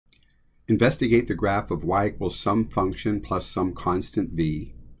Investigate the graph of y equals some function plus some constant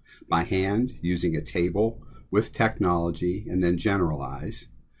v by hand using a table with technology and then generalize.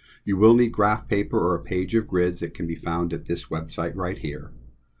 You will need graph paper or a page of grids that can be found at this website right here.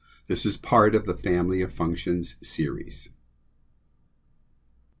 This is part of the Family of Functions series.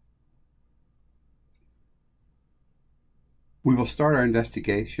 We will start our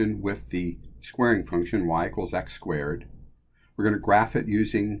investigation with the squaring function y equals x squared. We're going to graph it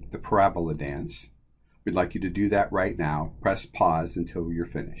using the parabola dance. We'd like you to do that right now. Press pause until you're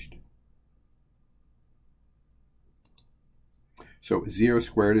finished. So 0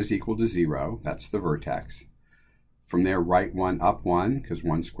 squared is equal to 0. That's the vertex. From there, right 1 up 1, because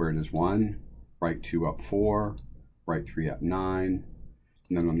 1 squared is 1. Right 2 up 4. Right 3 up 9.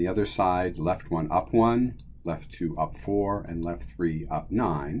 And then on the other side, left 1 up 1. Left 2 up 4, and left 3 up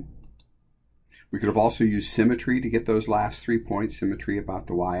 9. We could have also used symmetry to get those last 3 points, symmetry about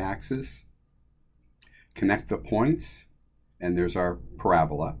the y-axis. Connect the points, and there's our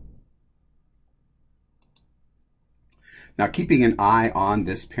parabola. Now, keeping an eye on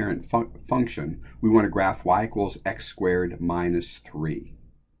this parent function, we want to graph y equals x squared minus 3.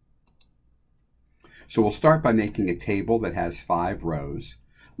 So we'll start by making a table that has 5 rows.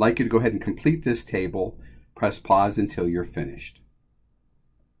 I'd like you to go ahead and complete this table. Press pause until you're finished.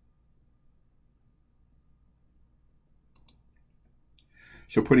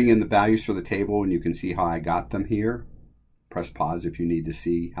 So putting in the values for the table, and you can see how I got them here. Press pause if you need to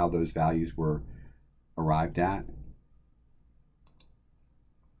see how those values were arrived at.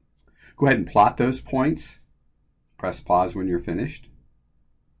 Go ahead and plot those points. Press pause when you're finished.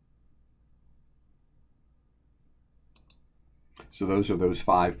 So those are those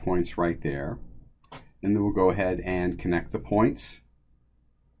 5 points right there. And then we'll go ahead and connect the points.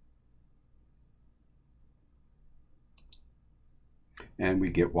 And we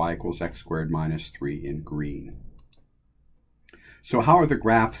get y equals x squared minus 3 in green. So how are the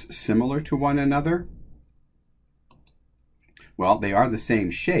graphs similar to one another? Well, they are the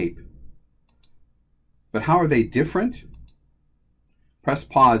same shape. But how are they different? Press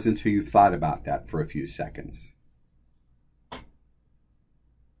pause until you've thought about that for a few seconds.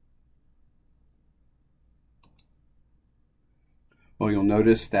 Well, you'll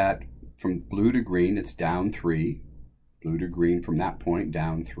notice that from blue to green, it's down 3. Blue to green from that point,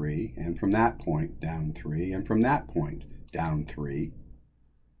 down 3. And from that point, down 3. And from that point, down 3.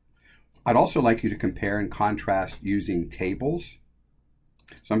 I'd also like you to compare and contrast using tables.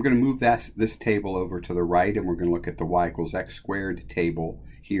 So I'm going to move this table over to the right, and we're going to look at the y equals x squared table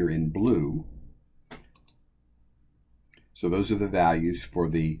here in blue. So those are the values for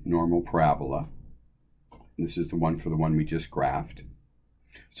the normal parabola. This is the one for the one we just graphed.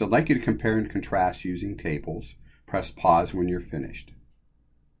 So I'd like you to compare and contrast using tables. Press pause when you're finished,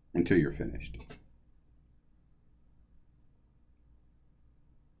 until you're finished.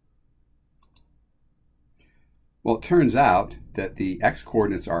 Well, it turns out that the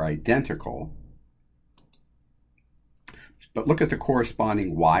x-coordinates are identical, but look at the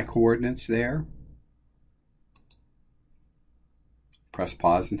corresponding y-coordinates there. Press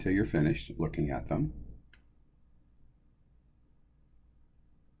pause until you're finished looking at them.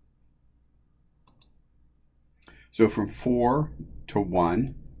 So from 4 to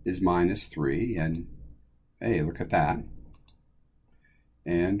 1 is minus 3, and hey, look at that.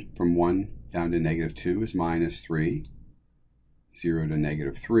 And from 1 down to negative 2 is minus 3, 0 to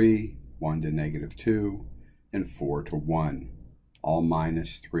negative 3, 1 to negative 2, and 4 to 1, all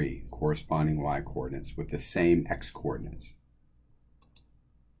minus 3, corresponding y-coordinates with the same x-coordinates.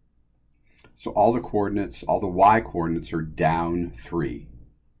 So all the coordinates, all the y-coordinates are down 3.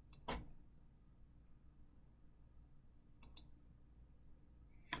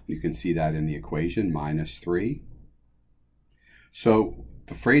 You can see that in the equation, minus 3. So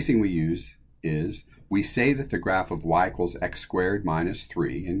the phrasing we use is, we say that the graph of y equals x squared minus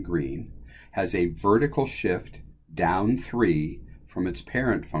 3 in green has a vertical shift down 3 from its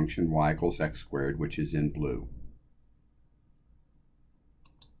parent function y equals x squared, which is in blue.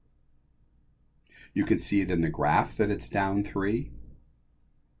 You can see it in the graph that it's down 3.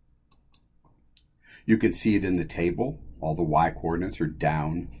 You can see it in the table. All the y-coordinates are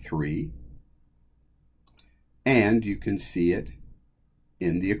down 3. And you can see it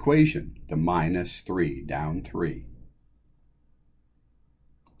in the equation, the minus 3, down 3.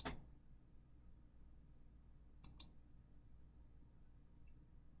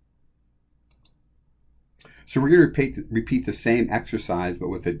 So we're going to repeat the same exercise, but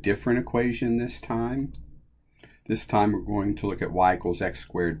with a different equation this time. This time we're going to look at y equals x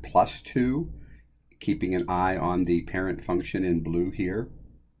squared plus 2. Keeping an eye on the parent function in blue here.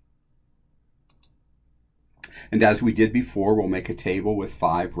 And as we did before, we'll make a table with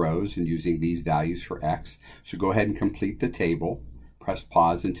 5 rows and using these values for x. So go ahead and complete the table. Press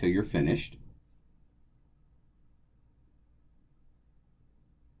pause until you're finished.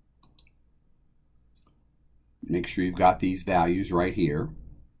 Make sure you've got these values right here.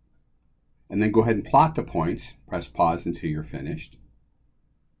 And then go ahead and plot the points. Press pause until you're finished.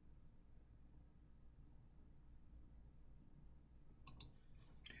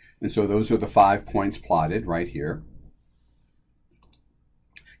 And so those are the 5 points plotted right here.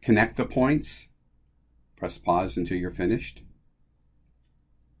 Connect the points. Press pause until you're finished.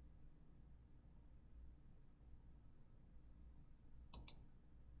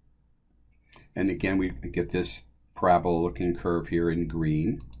 And again, we get this parabola-looking curve here in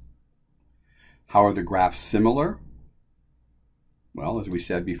green. How are the graphs similar? Well, as we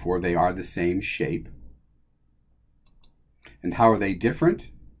said before, they are the same shape. And how are they different?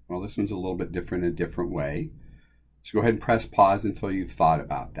 Well, this one's a little bit different in a different way. So go ahead and press pause until you've thought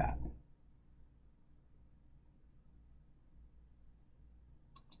about that.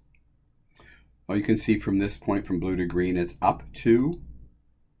 Well, you can see from this point from blue to green, it's up 2.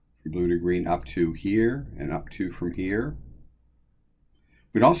 From blue to green up to here and up 2 from here.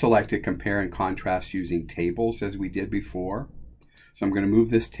 We'd also like to compare and contrast using tables as we did before. So I'm going to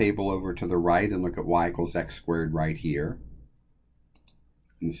move this table over to the right and look at y equals x squared right here.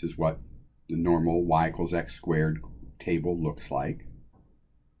 And this is what the normal y equals x squared table looks like.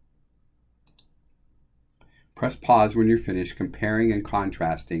 Press pause when you're finished comparing and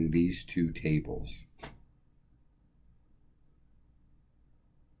contrasting these 2 tables.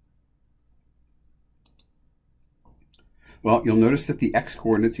 Well, you'll notice that the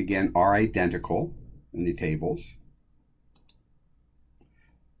x-coordinates, again, are identical in the tables.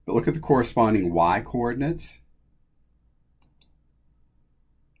 But look at the corresponding y-coordinates.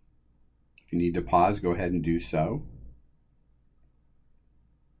 If you need to pause, go ahead and do so.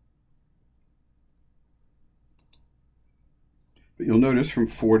 But you'll notice from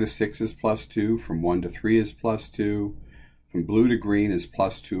 4 to 6 is plus 2, from 1 to 3 is plus 2, from blue to green is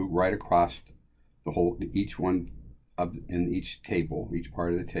plus 2 right across the whole, each one in each table, each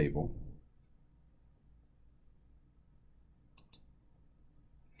part of the table.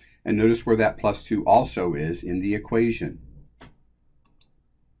 And notice where that plus 2 also is in the equation.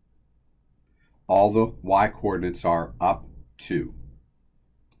 All the y-coordinates are up 2.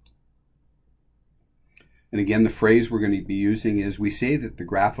 And again, the phrase we're going to be using is, we say that the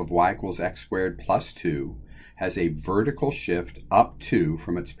graph of y equals x squared plus 2 has a vertical shift up 2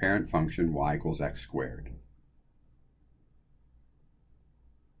 from its parent function y equals x squared.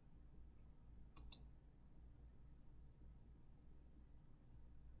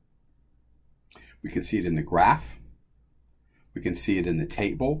 We can see it in the graph, we can see it in the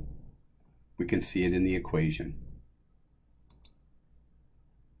table, we can see it in the equation.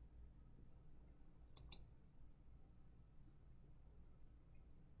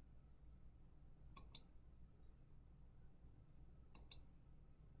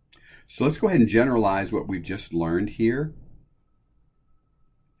 So let's go ahead and generalize what we've just learned here.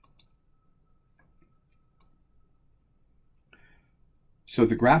 So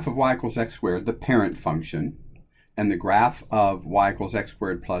the graph of y equals x squared, the parent function, and the graph of y equals x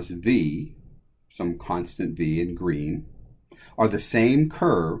squared plus v, some constant v in green, are the same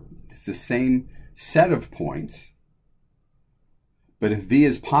curve, it's the same set of points, but if v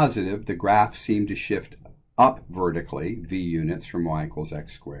is positive, the graphs seem to shift up vertically, v units from y equals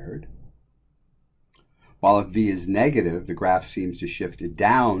x squared. While if v is negative, the graph seems to shift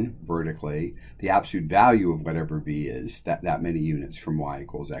down vertically, the absolute value of whatever v is, that many units from y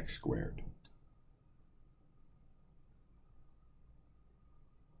equals x squared.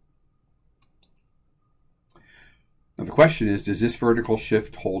 Now the question is, does this vertical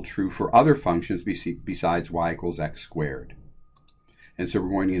shift hold true for other functions besides y equals x squared? And so we're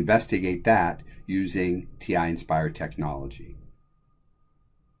going to investigate that using TI-Nspire technology.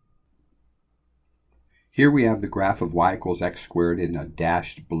 Here we have the graph of y equals x squared in a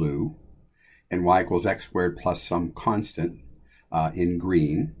dashed blue and y equals x squared plus some constant in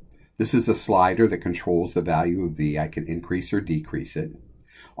green. This is a slider that controls the value of v. I can increase or decrease it.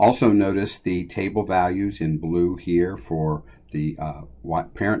 Also notice the table values in blue here for the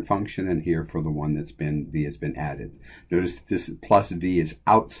parent function and here for the one that's v has been added. Notice that this plus v is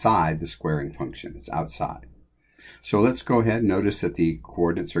outside the squaring function. It's outside. So let's go ahead and notice that the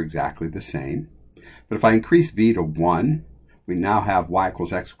coordinates are exactly the same. But if I increase v to 1, we now have y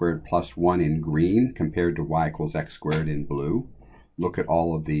equals x squared plus 1 in green compared to y equals x squared in blue. Look at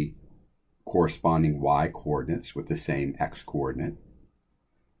all of the corresponding y coordinates with the same x coordinate.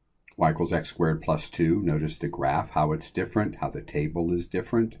 y equals x squared plus 2. Notice the graph, how it's different, how the table is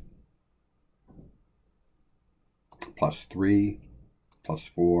different. Plus 3, plus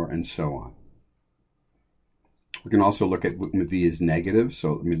 4, and so on. We can also look at when v is negative.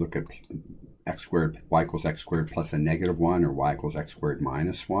 So let me look at x squared, y equals x squared plus a negative 1, or y equals x squared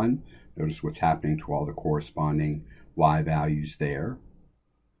minus 1. Notice what's happening to all the corresponding y values there.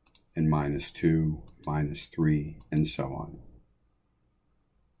 And minus 2, minus 3, and so on.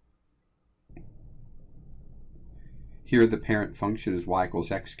 Here the parent function is y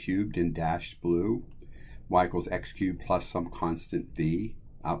equals x cubed in dashed blue. Y equals x cubed plus some constant v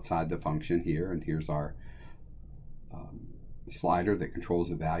outside the function here. And here's our slider that controls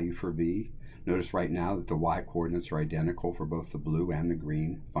the value for v. Notice right now that the y coordinates are identical for both the blue and the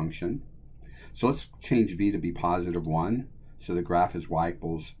green function. So let's change v to be positive 1. So the graph is y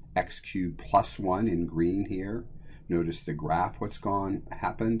equals x cubed plus 1 in green here. Notice the graph, what's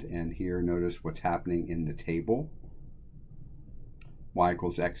happened, and here notice what's happening in the table. Y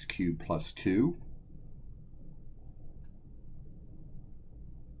equals x cubed plus 2.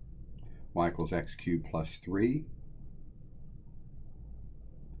 Y equals x cubed plus 3.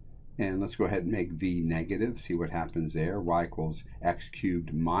 And let's go ahead and make v negative, see what happens there. Y equals x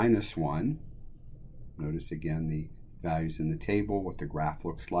cubed minus 1. Notice again the values in the table, what the graph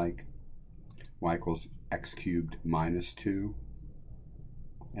looks like. Y equals x cubed minus 2,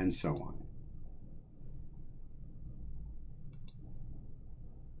 and so on.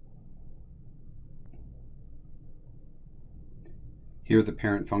 Here the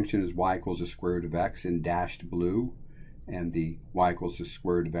parent function is y equals the square root of x in dashed blue, and the y equals the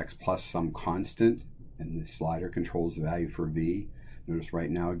square root of x plus some constant, and the slider controls the value for v. Notice right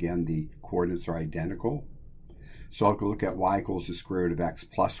now again the coordinates are identical. So I'll go look at y equals the square root of x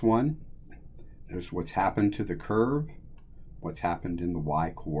plus 1. Notice what's happened to the curve, what's happened in the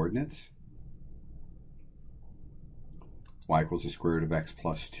y coordinates. Y equals the square root of x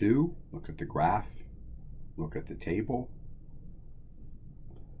plus 2. Look at the graph, look at the table.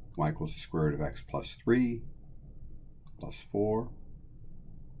 Y equals the square root of x plus 3, plus 4.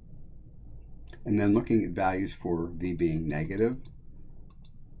 And then looking at values for v being negative,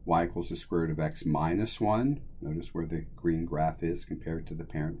 y equals the square root of x minus 1. Notice where the green graph is compared to the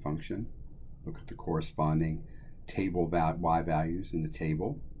parent function. Look at the corresponding table y values in the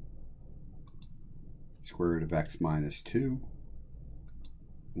table. Square root of x minus 2,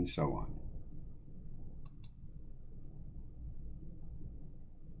 and so on.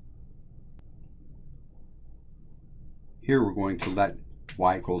 Here we're going to let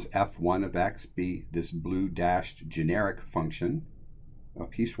y equals f1 of x be this blue dashed generic function, a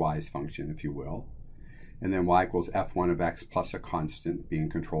piecewise function if you will, and then y equals f1 of x plus a constant being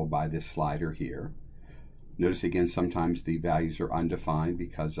controlled by this slider here. Notice again sometimes the values are undefined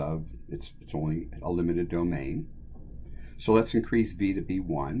because of it's only a limited domain. So let's increase v to be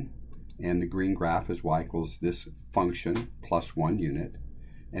 1, and the green graph is y equals this function plus 1 unit,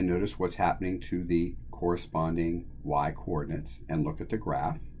 and notice what's happening to the corresponding y coordinates, and look at the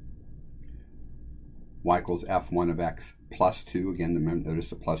graph. Y equals f1 of x plus 2. Again,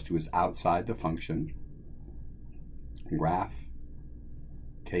 notice the plus 2 is outside the function. Graph,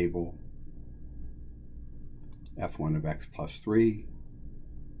 table, f1 of x plus 3.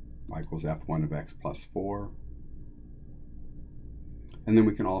 Y equals f1 of x plus 4. And then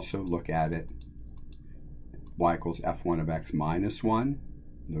we can also look at it. Y equals f1 of x minus 1.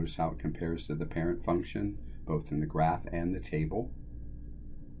 Notice how it compares to the parent function, both in the graph and the table.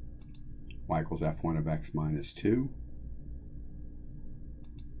 Y equals f1 of x minus 2,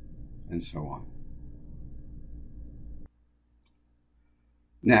 and so on.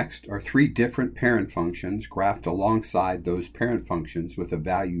 Next are three different parent functions graphed alongside those parent functions with a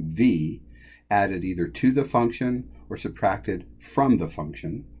value v added either to the function or subtracted from the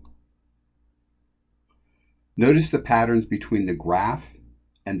function. Notice the patterns between the graph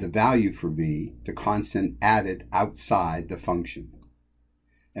and the value for v, the constant added outside the function.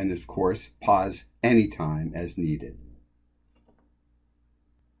 And of course, pause anytime as needed.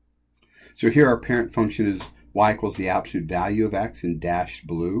 So here our parent function is y equals the absolute value of x in dashed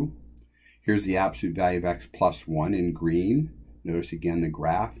blue. Here's the absolute value of x plus 1 in green. Notice again the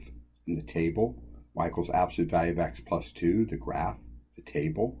graph in the table. Y equals absolute value of x plus 2, the graph, the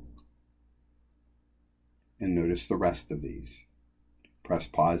table. And notice the rest of these. Press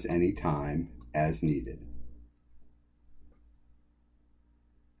pause anytime as needed.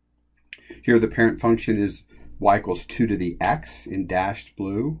 Here the parent function is y equals 2 to the x in dashed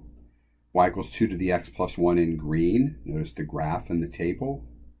blue, y equals 2 to the x plus 1 in green. Notice the graph and the table.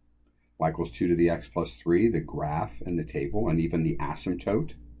 Y equals 2 to the x plus 3, the graph and the table, and even the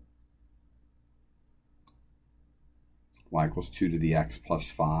asymptote. y equals 2 to the x plus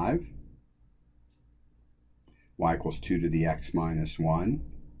 5, y equals 2 to the x minus 1,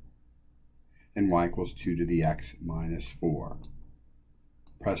 and y equals 2 to the x minus 4.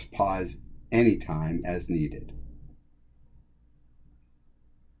 Press pause anytime as needed.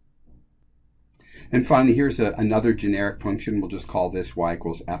 And finally, here's another generic function. We'll just call this y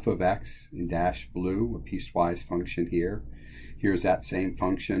equals f of x in dash blue, a piecewise function here. Here's that same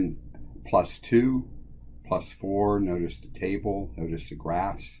function, plus 2, plus 4. Notice the table, notice the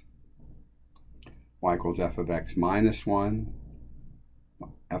graphs. Y equals f of x minus 1,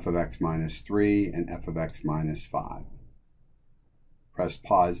 f of x minus 3, and f of x minus 5. Press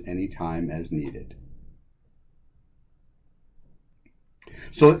pause anytime as needed.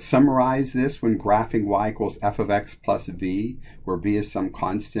 So let's summarize this when graphing y equals f of x plus v, where v is some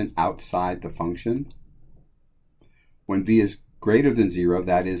constant outside the function. When v is greater than 0,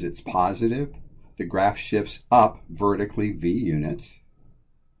 that is, it's positive, the graph shifts up vertically v units,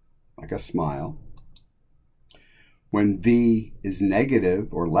 like a smile. When v is negative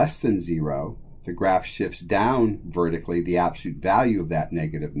or less than 0, the graph shifts down vertically the absolute value of that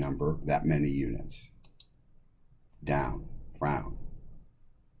negative number, that many units. Down, frown.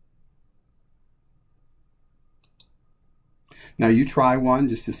 Now you try one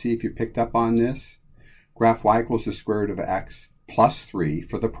just to see if you picked up on this. Graph y equals the square root of x plus 3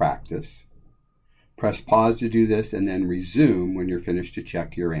 for the practice. Press pause to do this and then resume when you're finished to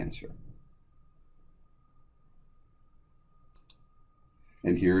check your answer.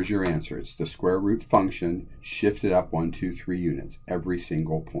 And here's your answer. It's the square root function shifted up 1, 2, 3 units, every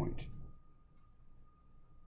single point.